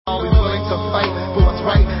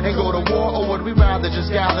or would we rather just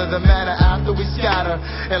gather the matter after we scatter?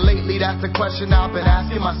 And lately that's the question I've been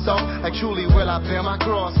asking myself. Like truly will I bear my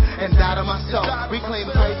cross and die to myself? We claim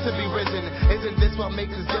Christ to be risen. Isn't this what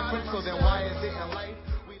makes us different? So then why is it in life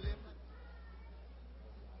we live?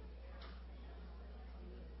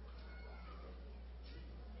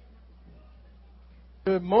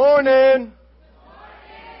 Good morning.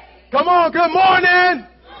 Come on, good morning.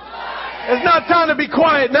 It's not time to be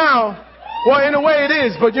quiet now. Well, in a way it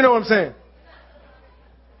is, but you know what I'm saying.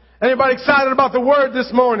 Anybody excited about the word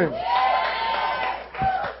this morning?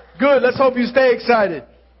 Good. Let's hope you stay excited.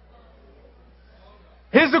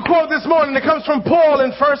 Here's the quote this morning. It comes from Paul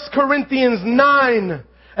in 1 Corinthians 9.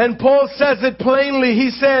 And Paul says it plainly. He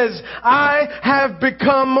says, I have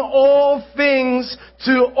become all things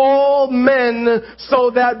to all men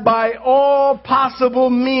so that by all possible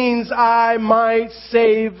means I might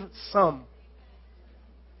save some.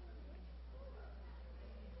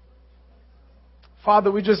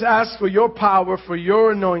 Father, we just ask for your power, for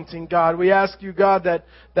your anointing, God. We ask you, God, that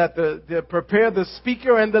prepare the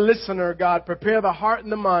speaker and the listener, God. Prepare the heart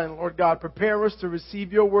and the mind, Lord God. Prepare us to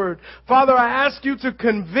receive your word. Father, I ask you to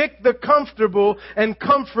convict the comfortable and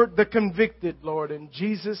comfort the convicted, Lord, in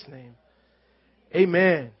Jesus' name.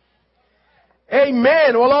 Amen.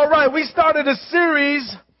 Amen. Well, all right. We started a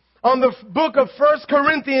series on the book of 1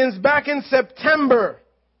 Corinthians back in September.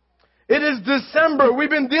 It is December. We've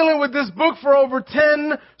been dealing with this book for over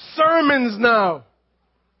 10 sermons now.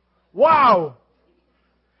 Wow.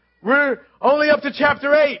 We're only up to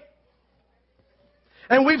chapter 8.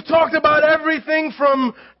 And we've talked about everything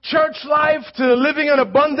from church life to living an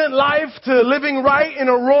abundant life to living right in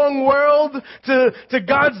a wrong world to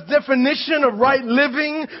God's definition of right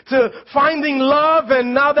living to finding love.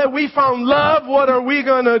 And now that we found love, what are we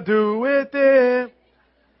going to do with it?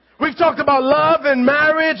 We've talked about love and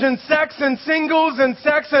marriage and sex and singles and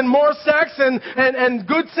sex and more sex and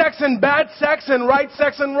good sex and bad sex and right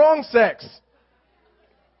sex and wrong sex.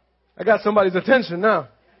 I got somebody's attention now.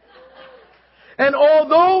 And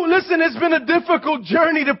although, listen, it's been a difficult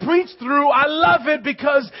journey to preach through, I love it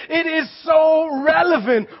because it is so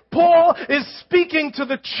relevant. Paul is speaking to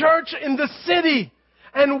the church in the city.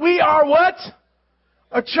 And we are what?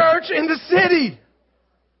 A church in the city.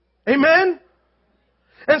 Amen?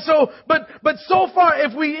 And so, but so far,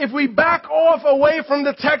 if we back off away from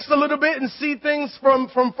the text a little bit and see things from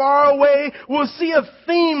far away, we'll see a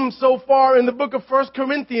theme so far in the book of 1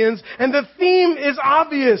 Corinthians. And the theme is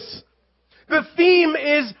obvious. The theme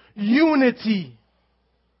is unity.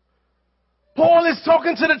 Paul is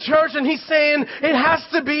talking to the church and he's saying it has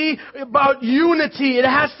to be about unity. It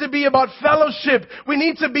has to be about fellowship. We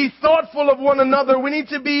need to be thoughtful of one another. We need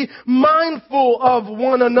to be mindful of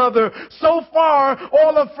one another. So far,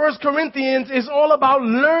 all of 1 Corinthians is all about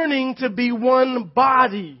learning to be one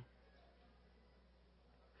body.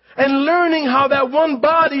 And learning how that one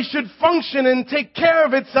body should function and take care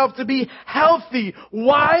of itself to be healthy.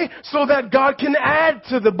 Why? So that God can add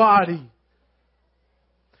to the body.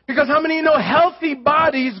 Because how many of you know healthy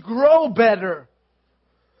bodies grow better?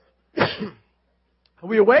 Are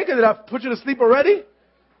we awake? Did I put you to sleep already?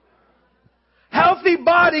 Healthy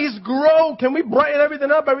bodies grow. Can we brighten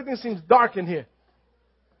everything up? Everything seems dark in here.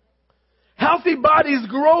 Healthy bodies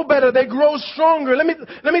grow better. They grow stronger. Let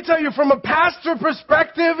me tell you, from a pastor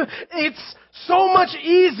perspective, it's so much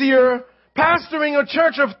easier pastoring a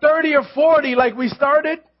church of 30 or 40 like we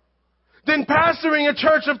started than pastoring a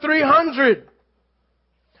church of 300.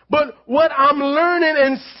 But what I'm learning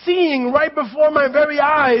and seeing right before my very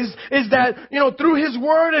eyes is that, through His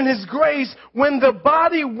Word and His grace, when the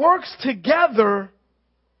body works together,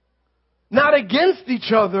 not against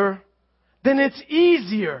each other, then it's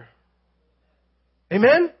easier.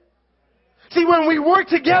 Amen? See, when we work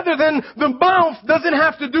together, then the mouth doesn't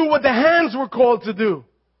have to do what the hands were called to do.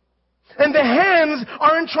 And the hands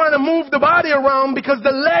aren't trying to move the body around because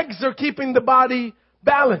the legs are keeping the body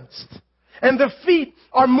balanced. And the feet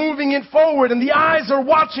are moving it forward, and the eyes are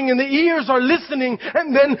watching, and the ears are listening,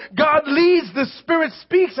 and then God leads, the Spirit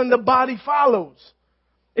speaks, and the body follows.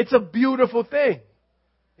 It's a beautiful thing.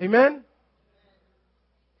 Amen?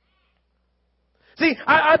 See,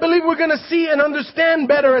 I believe we're going to see and understand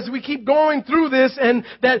better as we keep going through this, and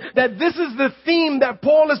that this is the theme that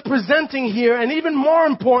Paul is presenting here, and even more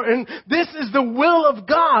important, this is the will of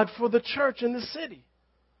God for the church in the city.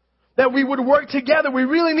 That we would work together. We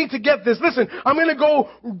really need to get this. Listen, I'm going to go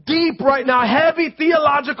deep right now. Heavy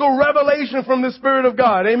theological revelation from the Spirit of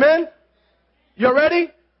God. Amen? You ready?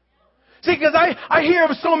 See, because I hear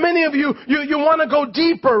of so many of you want to go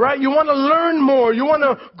deeper, right? You want to learn more. You want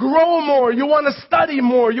to grow more. You want to study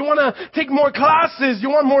more. You want to take more classes. You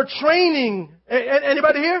want more training.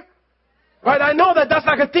 Anybody here? Right? I know that that's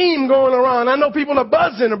like a theme going around. I know people are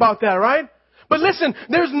buzzing about that, right? But listen,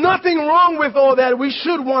 there's nothing wrong with all that. We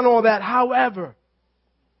should want all that. However,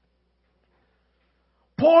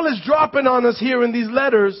 Paul is dropping on us here in these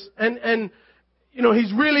letters, and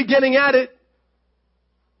he's really getting at it.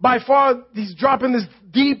 By far, he's dropping this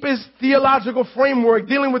deepest theological framework,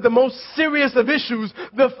 dealing with the most serious of issues.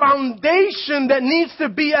 The foundation that needs to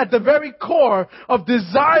be at the very core of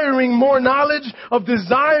desiring more knowledge, of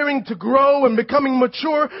desiring to grow and becoming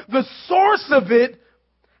mature, the source of it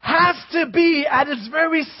has to be at its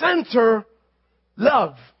very center,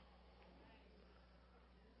 love.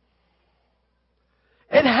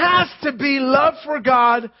 It has to be love for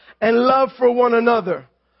God and love for one another.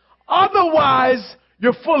 Otherwise,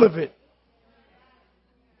 you're full of it.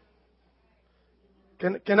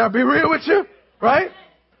 Can I be real with you? Right?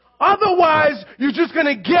 Otherwise, you're just going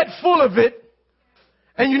to get full of it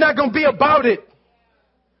and you're not going to be about it.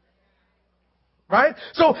 Right?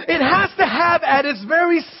 So it has to have at its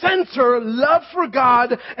very center love for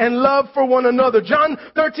God and love for one another. John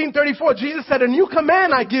 13:34, Jesus said, "A new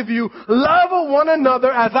command I give you, love one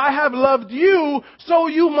another as I have loved you, so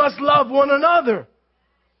you must love one another.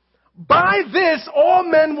 By this, all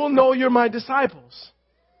men will know you're my disciples,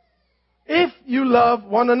 if you love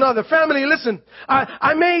one another." Family, listen,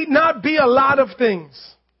 I may not be a lot of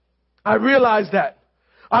things. I realize that.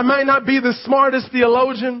 I might not be the smartest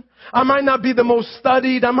theologian. I might not be the most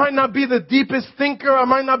studied. I might not be the deepest thinker. I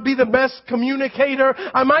might not be the best communicator.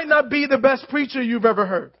 I might not be the best preacher you've ever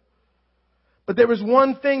heard. But there is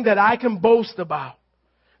one thing that I can boast about.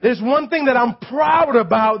 There's one thing that I'm proud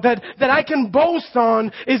about, that I can boast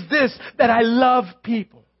on, is this, that I love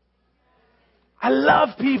people. I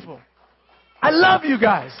love people. I love you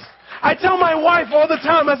guys. I tell my wife all the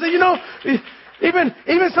time, I say,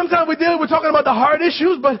 even sometimes we're talking about the hard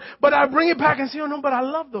issues, but I bring it back and say, but I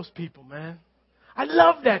love those people, man. I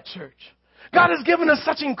love that church. God has given us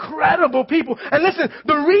such incredible people. And listen,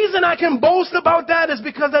 the reason I can boast about that is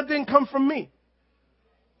because that didn't come from me.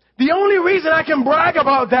 The only reason I can brag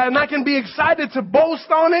about that and I can be excited to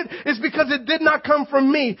boast on it is because it did not come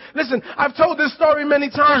from me. Listen, I've told this story many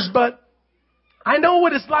times, but I know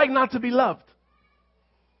what it's like not to be loved.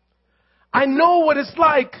 I know what it's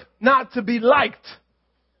like not to be liked.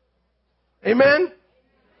 Amen?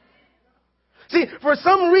 See, for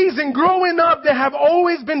some reason, growing up, there have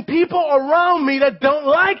always been people around me that don't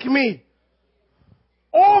like me.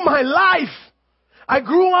 All my life. I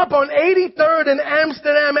grew up on 83rd and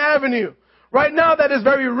Amsterdam Avenue. Right now, that is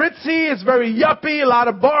very ritzy. It's very yuppie. A lot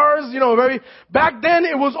of bars, back then,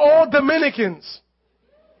 it was all Dominicans.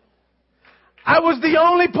 I was the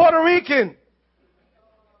only Puerto Rican.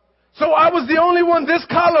 So I was the only one this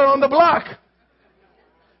color on the block.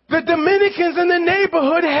 The Dominicans in the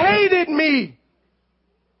neighborhood hated me.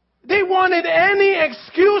 They wanted any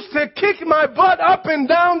excuse to kick my butt up and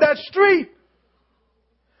down that street.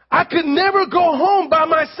 I could never go home by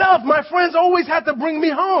myself. My friends always had to bring me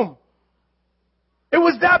home. It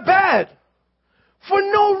was that bad. For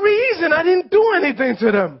no reason. I didn't do anything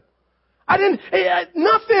to them.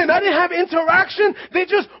 Nothing. I didn't have interaction.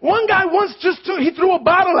 One guy once he threw a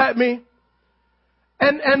bottle at me.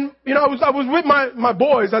 And I was with my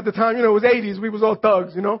boys at the time. It was 80s. We was all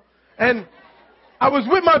thugs, And I was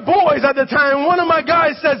with my boys at the time. And one of my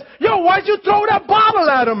guys says, "Yo, why'd you throw that bottle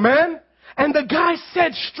at him, man?" And the guy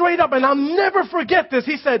said straight up, and I'll never forget this.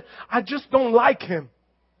 He said, "I just don't like him."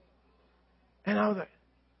 And I was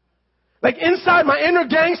like inside, my inner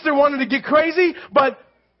gangster wanted to get crazy, but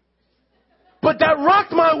that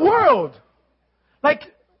rocked my world. Like,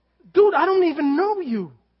 dude, I don't even know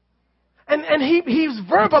you. And he's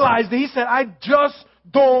verbalized it. He said, "I just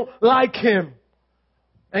don't like him."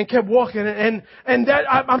 And kept walking. And that,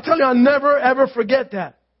 I'm telling you, I'll never ever forget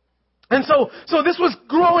that. And so this was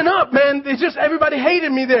growing up, man. Everybody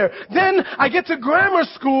hated me there. Then I get to grammar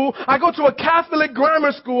school. I go to a Catholic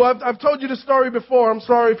grammar school. I've told you the story before. I'm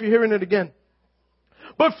sorry if you're hearing it again.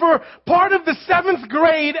 But for part of the 7th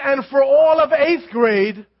grade and for all of 8th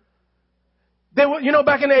grade, they were,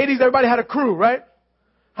 back in the 80s, everybody had a crew, right?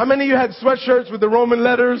 How many of you had sweatshirts with the Roman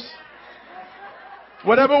letters?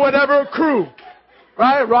 Whatever, crew.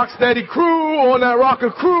 Right? Rocksteady crew, All That Rocker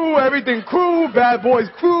crew, everything crew, Bad Boys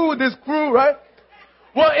crew, this crew, right?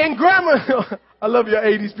 Well, in grammar, I love your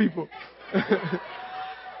 80s people.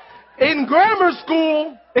 In grammar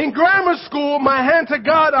school, my hand to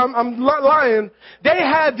God, I'm lying, they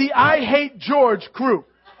had the I Hate George crew.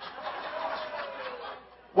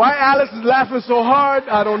 Why Alice is laughing so hard,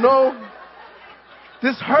 I don't know.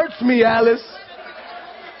 This hurts me, Alice.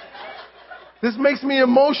 This makes me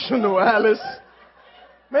emotional, Alice.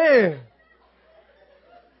 Man.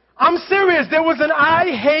 I'm serious. There was an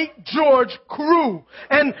I Hate George crew.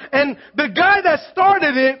 And the guy that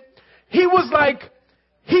started it, he was like,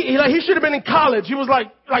 he should have been in college. He was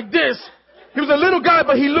like this. He was a little guy,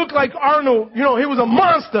 but he looked like Arnold. You know, he was a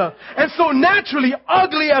monster. And so naturally,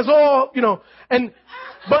 ugly as all, you know,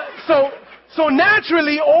 so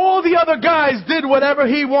naturally, all the other guys did whatever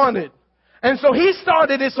he wanted. And so he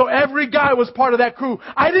started it so every guy was part of that crew.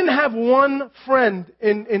 I didn't have one friend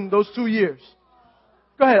in those 2 years.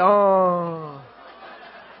 Go ahead.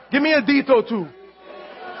 Give me a dito too.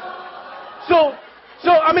 So,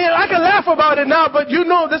 I mean, I can laugh about it now, but you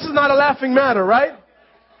know this is not a laughing matter, right?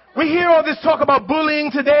 We hear all this talk about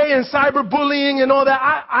bullying today and cyberbullying and all that.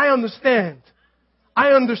 I understand. I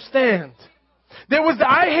understand. There was the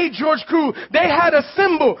I Hate George crew. They had a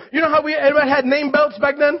symbol. You know how everybody had name belts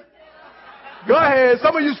back then? Go ahead.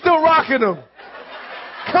 Some of you still rocking them.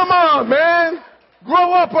 Come on, man.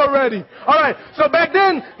 Grow up already. All right. So back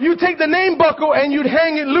then, you take the name buckle and you'd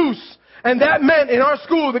hang it loose. And that meant in our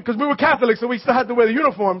school, because we were Catholics, so we still had to wear the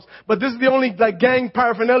uniforms, but this is the only gang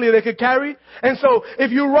paraphernalia they could carry. And so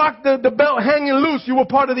if you rocked the belt hanging loose, you were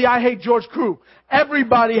part of the I Hate George crew.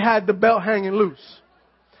 Everybody had the belt hanging loose.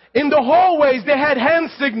 In the hallways, they had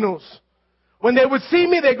hand signals. When they would see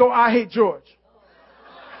me, they go, I hate George.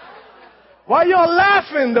 Why y'all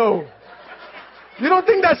laughing though? You don't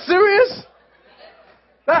think that's serious?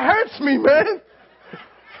 That hurts me, man.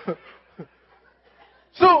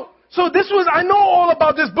 So this was, I know all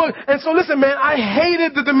about this book. And so listen, man, I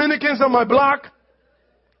hated the Dominicans on my block.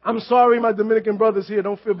 I'm sorry, my Dominican brothers here,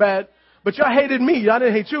 don't feel bad. But y'all hated me. I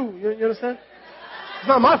didn't hate you. You understand? It's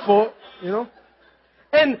not my fault, you know.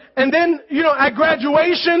 And then, you know, at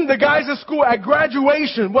graduation, the guys at school, at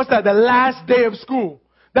graduation, what's that? The last day of school.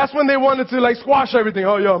 That's when they wanted to like squash everything.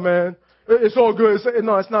 Oh, yo, man, it's all good.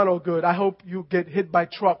 No, it's not all good. I hope you get hit by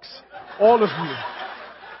trucks. All of you.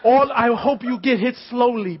 I hope you get hit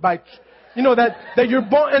slowly by, you know, that you're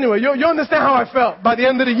born. Anyway, you understand how I felt by the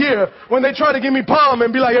end of the year when they try to give me palm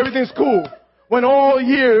and be like, everything's cool. When all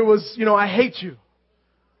year it was, you know, I hate you.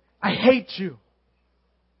 I hate you.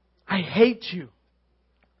 I hate you.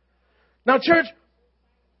 Now, church,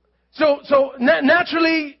 so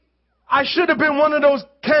naturally, I should have been one of those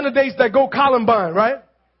candidates that go Columbine, right?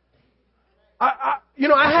 I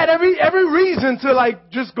had every reason to like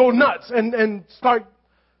just go nuts and start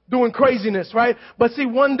doing craziness, right? But see,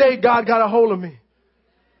 one day God got a hold of me.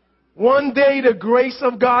 One day the grace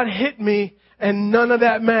of God hit me and none of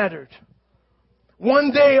that mattered.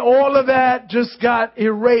 One day all of that just got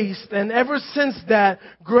erased. And ever since that,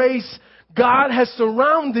 God has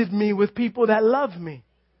surrounded me with people that love me.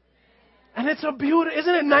 And it's a beauty.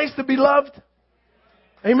 Isn't it nice to be loved?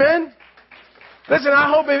 Amen? Listen,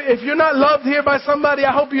 I hope if you're not loved here by somebody,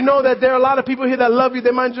 I hope you know that there are a lot of people here that love you.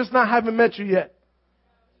 They might just not haven't met you yet.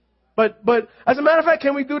 But as a matter of fact,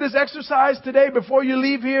 can we do this exercise today before you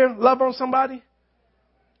leave here? Love on somebody?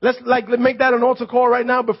 Let's make that an altar call right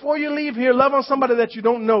now. Before you leave here, love on somebody that you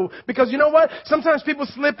don't know. Because you know what? Sometimes people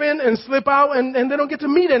slip in and slip out and they don't get to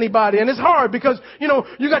meet anybody. And it's hard because, you know,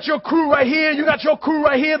 you got your crew right here. You got your crew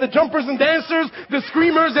right here. The jumpers and dancers, the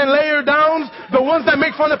screamers and layer downs, the ones that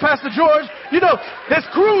make fun of Pastor George. You know, there's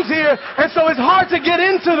crews here. And so it's hard to get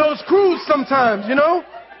into those crews sometimes, you know?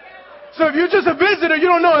 So if you're just a visitor, you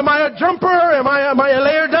don't know, am I a jumper? Am I a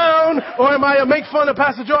layer down? Or am I a make fun of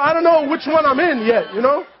Pastor Joe? I don't know which one I'm in yet, you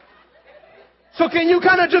know? So can you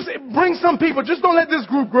kind of just bring some people? Just don't let this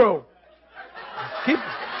group grow.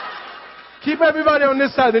 Keep everybody on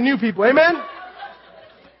this side, the new people. Amen?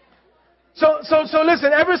 So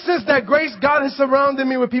listen, ever since that grace, God has surrounded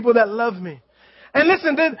me with people that love me. And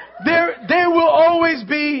listen, there will always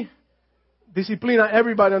be disciplina,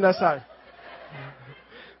 everybody on that side.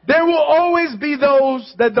 There will always be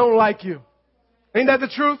those that don't like you. Ain't that the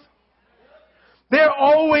truth? There are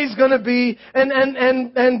always going to be,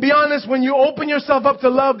 and be honest, when you open yourself up to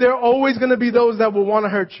love, there are always going to be those that will want to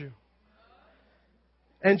hurt you.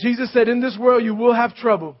 And Jesus said, in this world you will have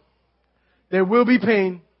trouble. There will be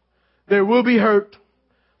pain. There will be hurt.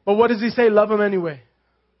 But what does he say? Love them anyway.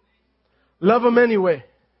 Love them anyway.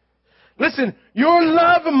 Listen, your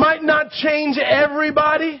love might not change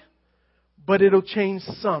everybody, but it'll change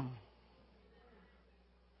some.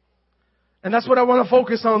 And that's what I want to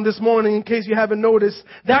focus on this morning, in case you haven't noticed.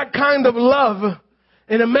 That kind of love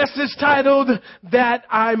in a message titled, That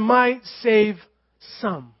I Might Save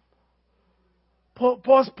Some.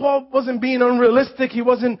 Paul wasn't being unrealistic. He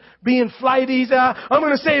wasn't being flighty. He said, I'm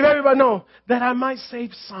going to save everybody. No, that I might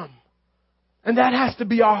save some. And that has to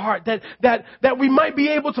be our heart. That we might be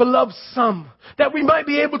able to love some. That we might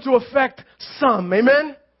be able to affect some.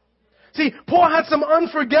 Amen? See, Paul had some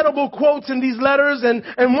unforgettable quotes in these letters, and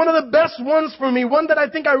one of the best ones for me, one that I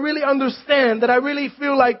think I really understand, that I really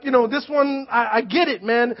feel like, this one, I get it,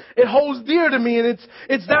 man. It holds dear to me, and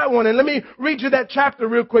it's that one. And let me read you that chapter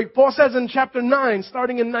real quick. Paul says in chapter 9,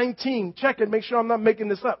 starting in 19, check it, make sure I'm not making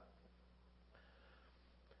this up.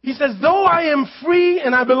 He says, though I am free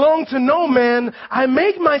and I belong to no man, I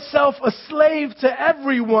make myself a slave to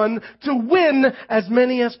everyone to win as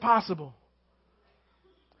many as possible.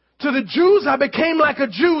 To the Jews, I became like a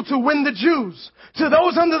Jew to win the Jews. To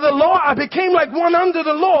those under the law, I became like one under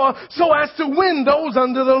the law so as to win those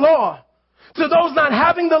under the law. To those not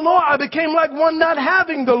having the law, I became like one not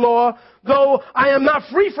having the law, though I am not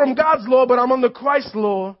free from God's law, but I'm under Christ's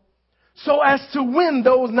law, so as to win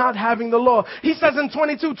those not having the law. He says in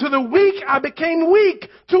 22, to the weak, I became weak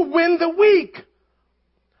to win the weak.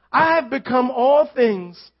 I have become all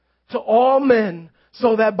things to all men,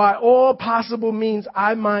 so that by all possible means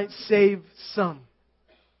I might save some.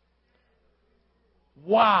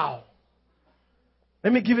 Wow.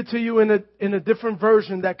 Let me give it to you in a different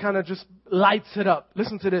version that kind of just lights it up.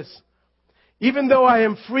 Listen to this. Even though I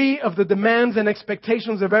am free of the demands and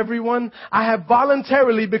expectations of everyone, I have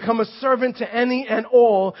voluntarily become a servant to any and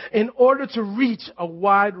all in order to reach a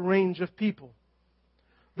wide range of people.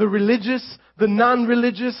 The religious, the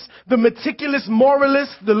non-religious, the meticulous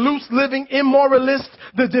moralist, the loose-living immoralist,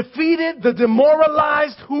 the defeated, the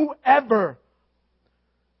demoralized, whoever.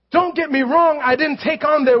 Don't get me wrong, I didn't take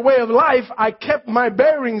on their way of life. I kept my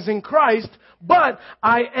bearings in Christ, but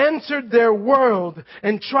I entered their world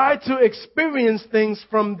and tried to experience things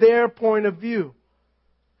from their point of view.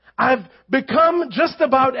 I've become just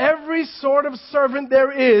about every sort of servant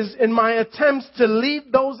there is in my attempts to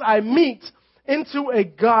lead those I meet into a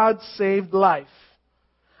God-saved life.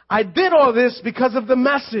 I did all this because of the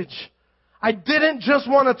message. I didn't just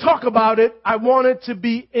want to talk about it. I wanted to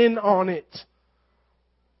be in on it.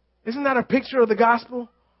 Isn't that a picture of the gospel?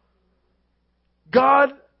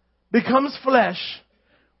 God becomes flesh,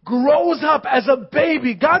 grows up as a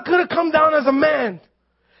baby. God could have come down as a man.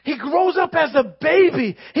 He grows up as a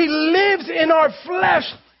baby. He lives in our flesh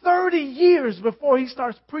 30 years before he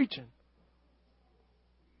starts preaching.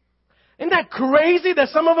 Isn't that crazy that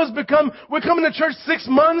some of us we're coming to church 6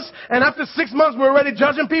 months, and after 6 months we're already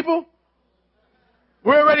judging people?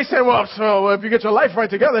 We're already saying, well, so if you get your life right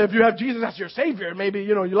together, if you have Jesus as your Savior, maybe,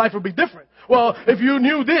 your life will be different. Well, if you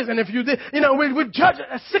knew this and if you did, we judge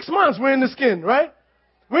at 6 months, we're in the skin, right?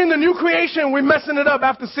 We're in the new creation, we're messing it up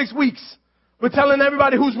after 6 weeks. We're telling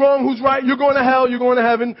everybody who's wrong, who's right, you're going to hell, you're going to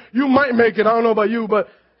heaven, you might make it, I don't know about you, but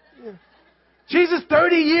Jesus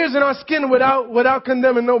 30 years in our skin without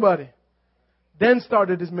condemning nobody. Then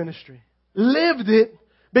started his ministry. Lived it,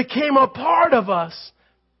 became a part of us,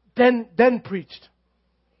 then preached.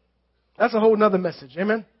 That's a whole nother message.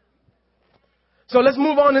 Amen? So let's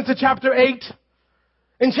move on into chapter 8.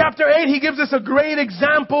 In chapter 8, he gives us a great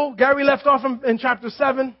example. Gary left off in chapter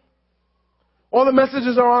 7. All the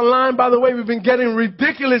messages are online. By the way, we've been getting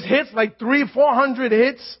ridiculous hits, like 300-400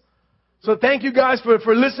 hits. So thank you guys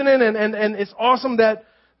for listening. And it's awesome that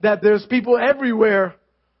there's people everywhere,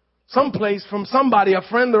 someplace from somebody, a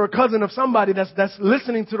friend or a cousin of somebody that's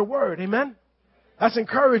listening to the word. Amen? That's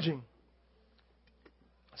encouraging.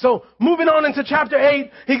 So moving on into chapter 8,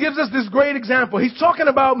 he gives us this great example. He's talking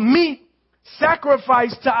about meat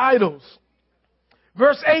sacrificed to idols.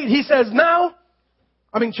 Verse 8, he says,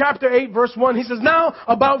 chapter 8, verse 1, he says, now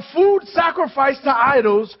about food sacrificed to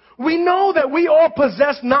idols, we know that we all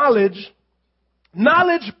possess knowledge.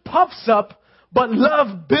 Knowledge puffs up, but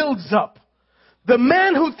love builds up. The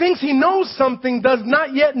man who thinks he knows something does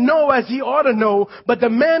not yet know as he ought to know, but the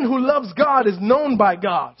man who loves God is known by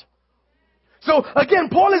God. So again,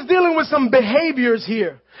 Paul is dealing with some behaviors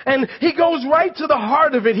here. And he goes right to the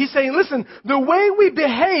heart of it. He's saying, listen, the way we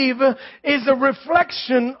behave is a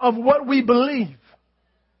reflection of what we believe.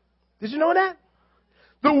 Did you know that?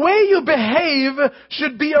 The way you behave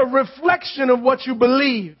should be a reflection of what you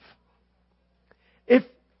believe.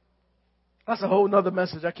 That's a whole nother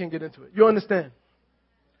message. I can't get into it. You understand?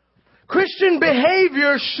 Christian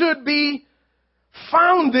behavior should be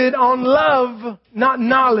founded on love, not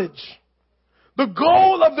knowledge. The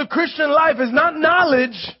goal of the Christian life is not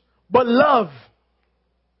knowledge, but love.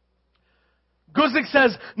 Guzik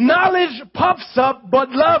says, knowledge puffs up, but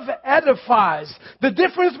love edifies. The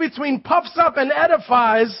difference between puffs up and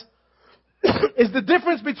edifies is the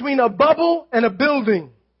difference between a bubble and a building.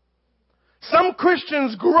 Some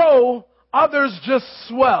Christians grow, others just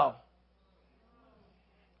swell.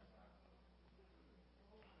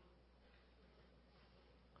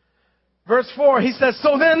 Verse 4, he says,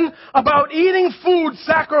 so then about eating food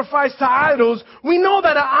sacrificed to idols, we know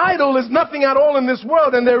that an idol is nothing at all in this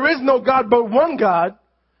world and there is no God but one God,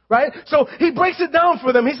 right? So he breaks it down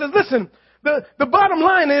for them. He says, listen, the bottom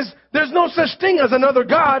line is there's no such thing as another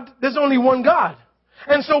God. There's only one God.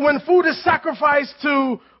 And so when food is sacrificed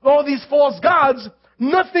to all these false gods,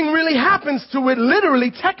 nothing really happens to it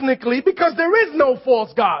literally, technically, because there is no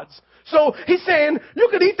false gods. So he's saying you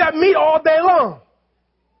could eat that meat all day long.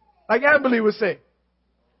 Like Amberly would say,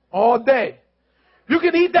 all day. You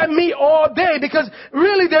can eat that meat all day because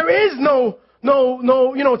really there is no,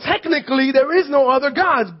 technically there is no other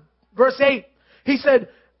gods. Verse 8, he said,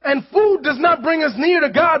 and food does not bring us near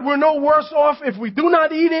to God. We're no worse off if we do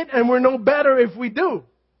not eat it, and we're no better if we do.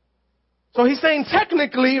 So he's saying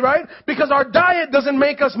technically, right, because our diet doesn't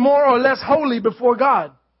make us more or less holy before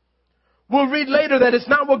God. We'll read later that it's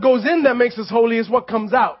not what goes in that makes us holy, it's what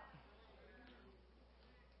comes out.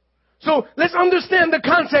 So let's understand the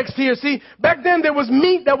context here. See, back then there was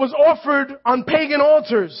meat that was offered on pagan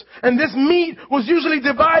altars. And this meat was usually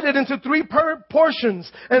divided into three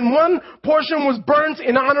portions. And one portion was burnt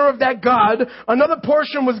in honor of that god. Another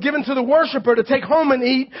portion was given to the worshiper to take home and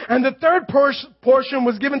eat. And the third portion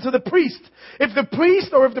was given to the priest. If the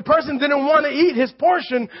priest or if the person didn't want to eat his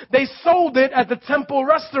portion, they sold it at the temple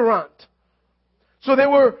restaurant. So there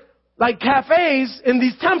were like cafes in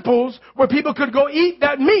these temples where people could go eat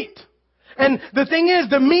that meat. And the thing is,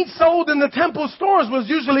 the meat sold in the temple stores was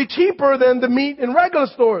usually cheaper than the meat in regular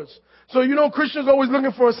stores. So Christians are always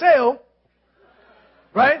looking for a sale,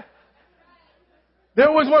 right? They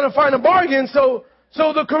always want to find a bargain. So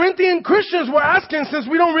the Corinthian Christians were asking, since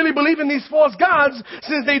we don't really believe in these false gods,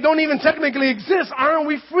 since they don't even technically exist, aren't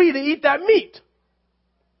we free to eat that meat?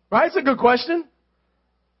 Right? It's a good question.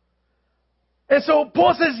 And so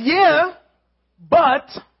Paul says, yeah, but,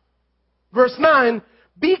 verse 9,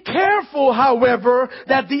 be careful, however,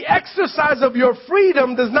 that the exercise of your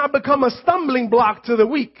freedom does not become a stumbling block to the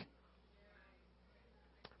weak.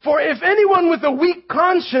 For if anyone with a weak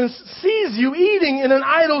conscience sees you eating in an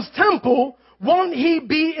idol's temple, won't he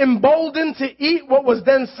be emboldened to eat what was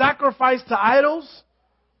then sacrificed to idols?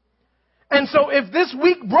 And so if this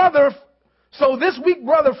weak brother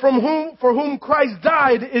for whom Christ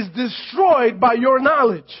died is destroyed by your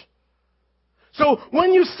knowledge. So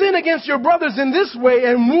when you sin against your brothers in this way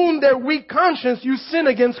and wound their weak conscience, you sin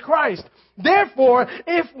against Christ. Therefore,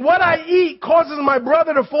 if what I eat causes my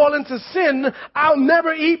brother to fall into sin, I'll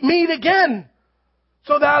never eat meat again,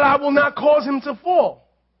 so that I will not cause him to fall.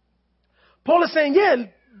 Paul is saying, yeah,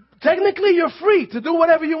 technically you're free to do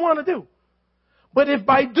whatever you want to do. But if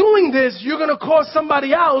by doing this, you're going to cause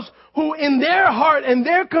somebody else who in their heart and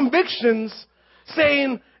their convictions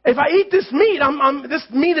saying, if I eat this meat, this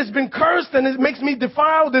meat has been cursed and it makes me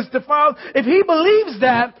defiled. If he believes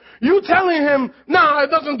that, you telling him, no, it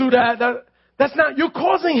doesn't do that. That's not, you're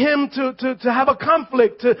causing him to have a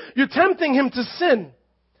conflict. You're tempting him to sin.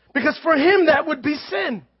 Because for him, that would be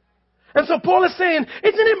sin. And so Paul is saying,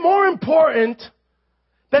 isn't it more important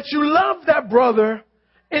that you love that brother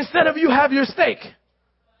instead of you have your steak?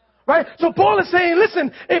 Right? So Paul is saying,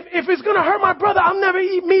 listen, if it's going to hurt my brother, I'll never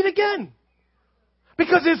eat meat again.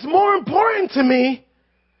 Because it's more important to me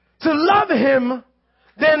to love him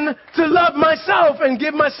than to love myself and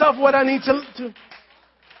give myself what I need to.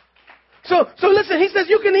 So listen, he says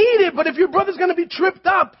you can eat it, but if your brother's going to be tripped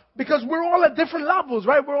up, because we're all at different levels,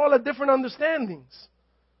 right? We're all at different understandings.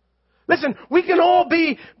 Listen, we can all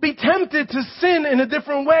be tempted to sin in a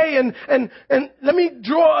different way. And let me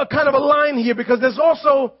draw a kind of a line here, because there's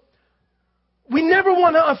also, we never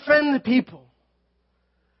want to offend people.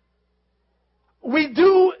 We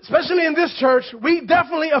do, especially in this church, we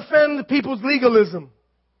definitely offend people's legalism.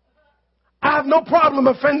 I have no problem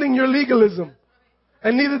offending your legalism.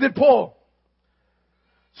 And neither did Paul.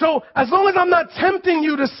 So as long as I'm not tempting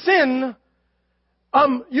you to sin,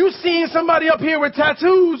 you seeing somebody up here with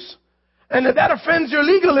tattoos, and if that offends your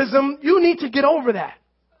legalism, you need to get over that.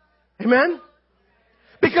 Amen?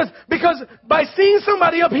 Because by seeing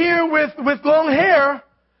somebody up here with long hair,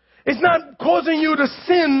 it's not causing you to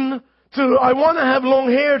sin I want to have long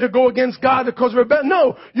hair to go against God because we're better.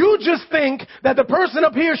 No, you just think that the person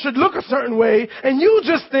up here should look a certain way, and you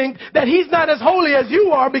just think that he's not as holy as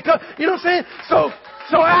you are because, you know what I'm saying?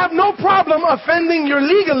 So I have no problem offending your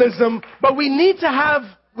legalism, but we need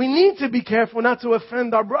to be careful not to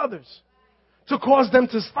offend our brothers, to cause them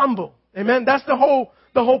to stumble. Amen? That's the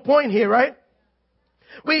whole point here, right?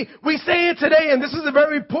 We say it today, and this is a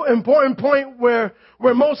very important point where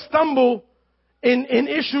most stumble in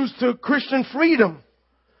issues to Christian freedom,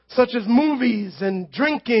 such as movies and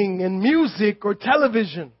drinking and music or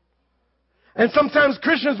television. And sometimes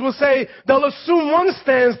Christians will say, they'll assume one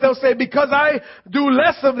stance. They'll say, because I do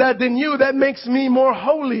less of that than you, that makes me more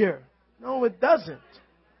holier. No, it doesn't.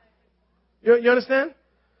 You understand?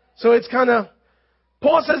 So it's kind of,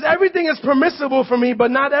 Paul says everything is permissible for me,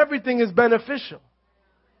 but not everything is beneficial.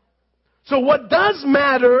 So what does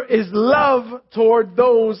matter is love toward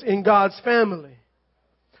those in God's family.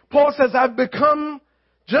 Paul says, I've become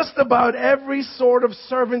just about every sort of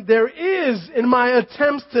servant there is in my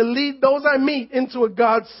attempts to lead those I meet into a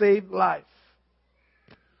God-saved life.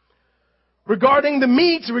 Regarding the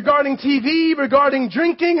meat, regarding TV, regarding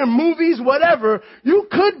drinking and movies, whatever, you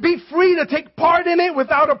could be free to take part in it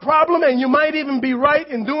without a problem, and you might even be right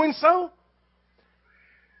in doing so.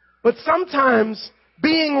 But sometimes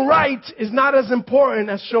being right is not as important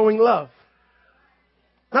as showing love.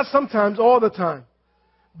 Not sometimes, all the time.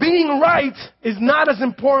 Being right is not as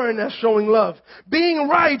important as showing love. Being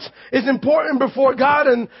right is important before God,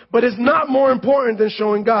 but it's not more important than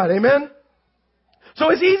showing God. Amen? So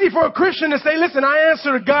it's easy for a Christian to say, listen, I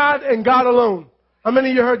answer to God and God alone. How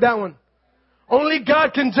many of you heard that one? Only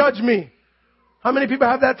God can judge me. How many people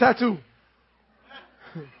have that tattoo?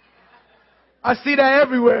 I see that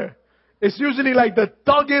everywhere. It's usually like the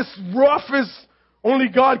thuggest, roughest, only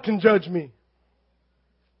God can judge me.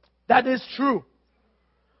 That is true.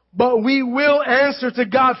 But we will answer to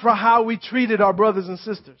God for how we treated our brothers and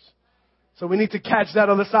sisters. So we need to catch that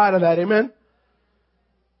other side of that. Amen?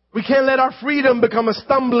 We can't let our freedom become a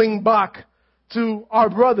stumbling block to our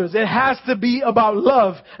brothers. It has to be about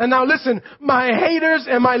love. And now listen, my haters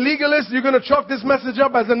and my legalists, you're going to chalk this message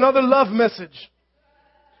up as another love message.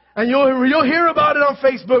 And you'll hear about it on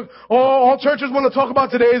Facebook. Oh, all churches want to talk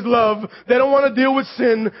about today is love. They don't want to deal with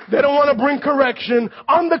sin. They don't want to bring correction.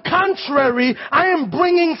 On the contrary, I am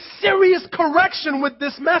bringing serious correction with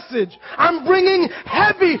this message. I'm bringing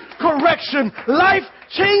heavy correction,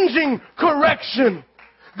 life-changing correction.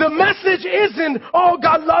 The message isn't, oh,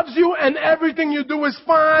 God loves you and everything you do is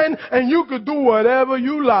fine and you could do whatever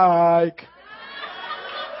you like.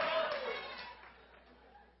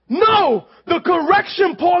 No, the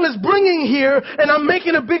correction Paul is bringing here, and I'm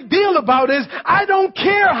making a big deal about, is I don't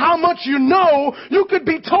care how much you know. You could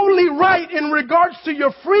be totally right in regards to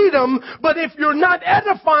your freedom, but if you're not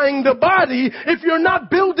edifying the body, if you're not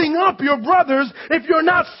building up your brothers, if you're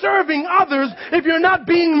not serving others, if you're not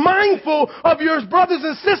being mindful of your brothers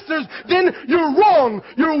and sisters, then you're wrong.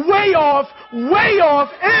 You're way off,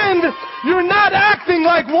 and you're not acting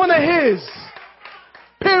like one of his.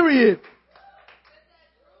 Period.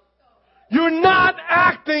 You're not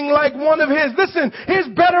acting like one of his. Listen, here's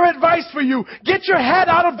better advice for you. Get your head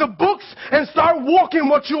out of the books and start walking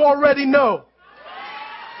what you already know.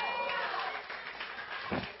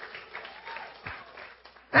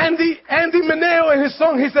 Andy Mineo in his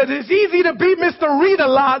song, he said, it's easy to be Mr. Read a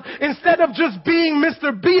lot instead of just being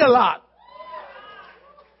Mr. Be a lot.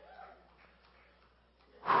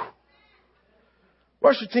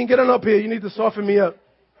 Worship team, get on up here. You need to soften me up.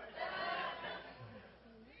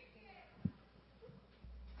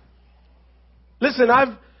 Listen,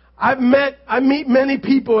 I meet many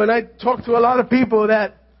people, and I talk to a lot of people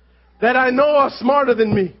that I know are smarter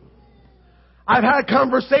than me. I've had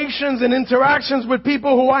conversations and interactions with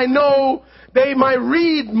people who I know they might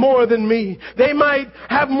read more than me. They might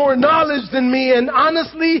have more knowledge than me. And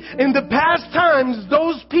honestly, in the past times,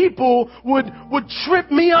 those people would trip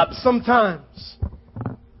me up sometimes.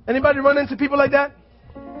 Anybody run into people like that?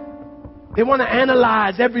 They want to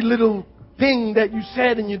analyze every little thing that you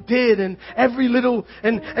said and you did, and every little,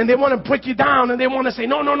 and they want to put you down, and they want to say,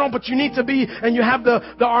 no, but you need to be, and you have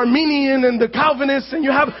the Arminian and the Calvinists, and you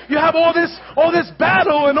have all this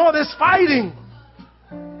battle and all this fighting.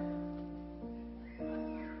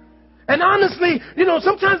 And honestly,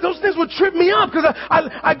 sometimes those things would trip me up, because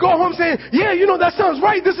I go home saying, yeah, that sounds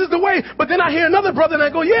right. This is the way. But then I hear another brother and I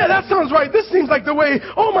go, yeah, that sounds right. This seems like the way.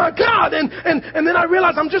 Oh my God. And then I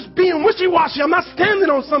realize I'm just being wishy-washy. I'm not standing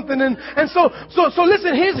on something. And so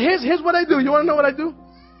listen, here's what I do. You want to know what I do?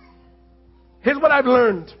 Here's what I've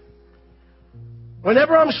learned.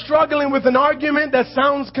 Whenever I'm struggling with an argument that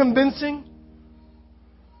sounds convincing,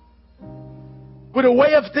 with a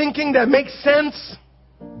way of thinking that makes sense,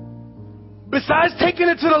 besides taking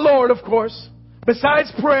it to the Lord, of course,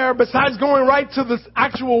 besides prayer, besides going right to the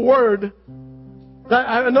actual word,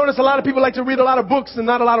 I notice a lot of people like to read a lot of books and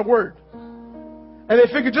not a lot of word. And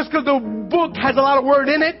they figure just because the book has a lot of word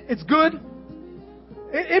in it, it's good.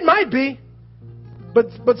 It might be.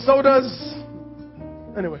 But so does...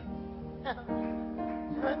 Anyway.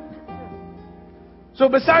 So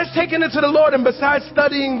besides taking it to the Lord and besides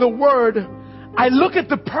studying the word, I look at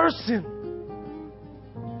the person.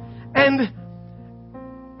 And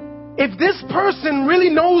if this person really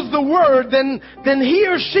knows the Word, then he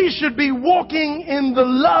or she should be walking in the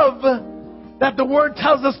love that the Word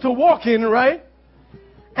tells us to walk in, right?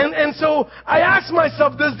 And so I ask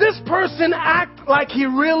myself, does this person act like he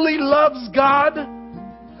really loves God?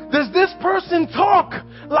 Does this person talk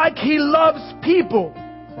like he loves people?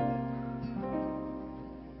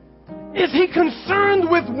 Is he concerned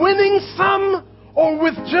with winning some or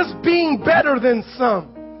with just being better than some?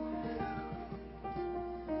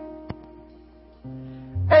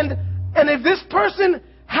 And if this person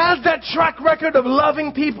has that track record of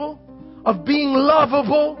loving people, of being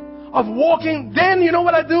lovable, of walking, then you know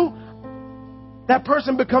what I do? That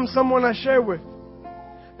person becomes someone I share with.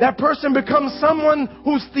 That person becomes someone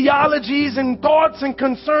whose theologies and thoughts and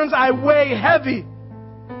concerns I weigh heavy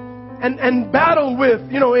and battle with,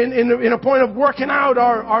 you know, in a point of working out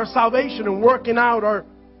our salvation and working out our...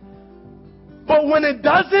 But when it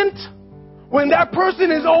doesn't, when that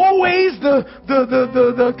person is always but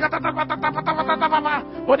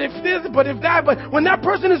if this, but if that, but when that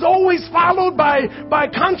person is always followed by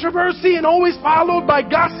controversy and always followed by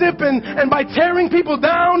gossip and by tearing people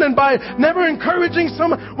down and by never encouraging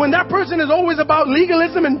someone, when that person is always about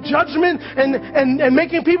legalism and judgment and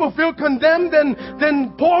making people feel condemned,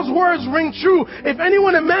 then Paul's words ring true. If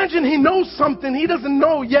anyone imagine he knows something he doesn't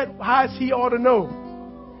know yet as he ought to know.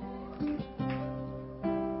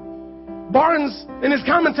 Barnes, in his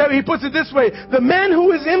commentary, he puts it this way: the man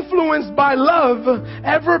who is influenced by love,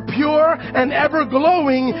 ever pure and ever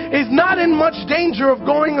glowing, is not in much danger of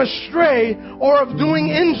going astray or of doing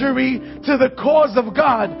injury to the cause of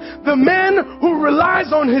God. The man who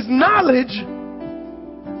relies on his knowledge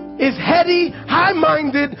is heady,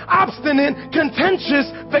 high-minded, obstinate, contentious,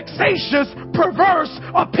 vexatious, perverse,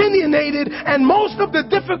 opinionated, and most of the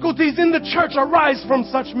difficulties in the church arise from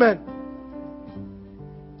such men.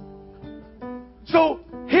 So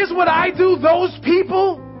here's what I do. Those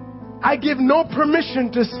people, I give no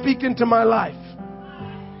permission to speak into my life.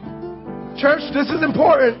 Church, this is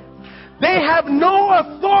important. They have no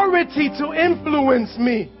authority to influence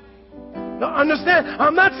me. Now, understand,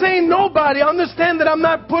 I'm not saying nobody. Understand that I'm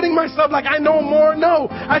not putting myself like I know more. No.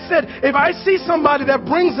 I said, if I see somebody that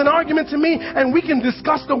brings an argument to me and we can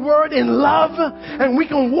discuss the word in love and we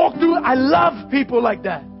can walk through it, I love people like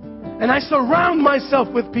that. And I surround myself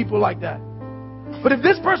with people like that. But if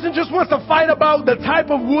this person just wants to fight about the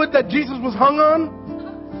type of wood that Jesus was hung on,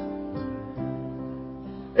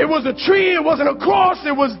 it was a tree, it wasn't a cross,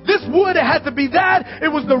 it was this wood, it had to be that,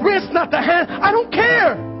 it was the wrist, not the hand. I don't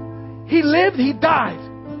care. He lived, he died,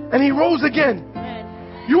 and he rose again.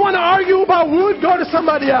 You want to argue about wood? Go to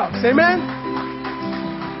somebody else. Amen?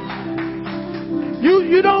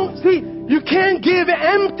 You don't see, you can't give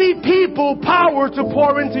empty people power to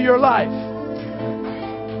pour into your life.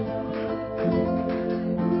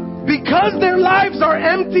 Because their lives are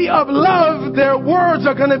empty of love, their words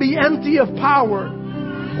are going to be empty of power.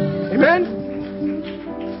 Amen?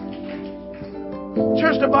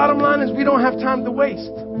 Church, the bottom line is we don't have time to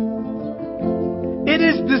waste. It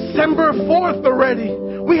is December 4th already.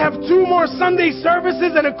 We have 2 more Sunday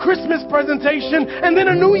services and a Christmas presentation, and then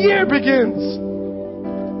a new year begins.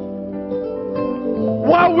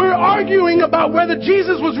 While we're arguing about whether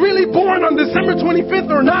Jesus was really born on December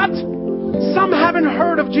 25th or not, some haven't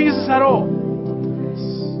heard of Jesus at all.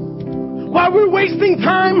 While we're wasting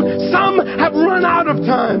time, some have run out of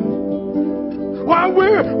time. While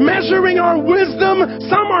we're measuring our wisdom,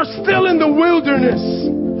 some are still in the wilderness.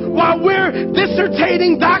 While we're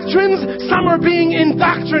dissertating doctrines, some are being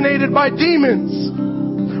indoctrinated by demons.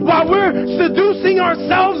 While we're seducing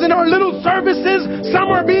ourselves in our little services, some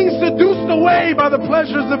are being seduced away by the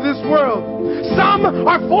pleasures of this world. Some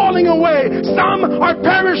are falling away. Some are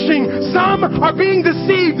perishing. Some are being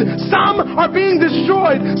deceived. Some are being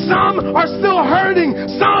destroyed. Some are still hurting.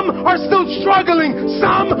 Some are still struggling.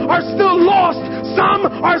 Some are still lost. Some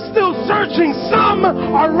are still searching. Some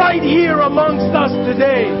are right here amongst us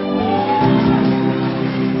today.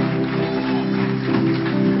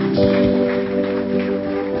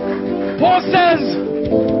 Paul says,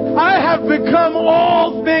 I have become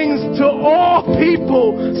all things to all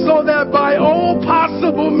people so that by all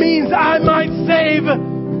possible means I might save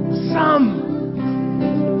some.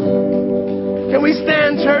 Can we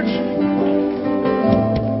stand, church?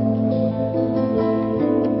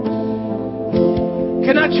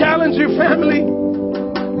 Can I challenge you, family?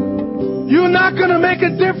 You're not going to make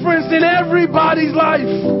a difference in everybody's life,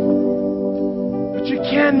 but you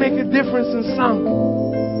can make a difference in some.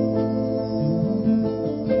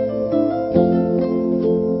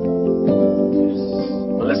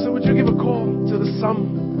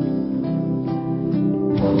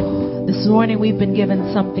 This morning we've been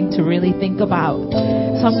given something to really think about.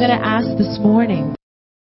 So I'm going to ask this morning,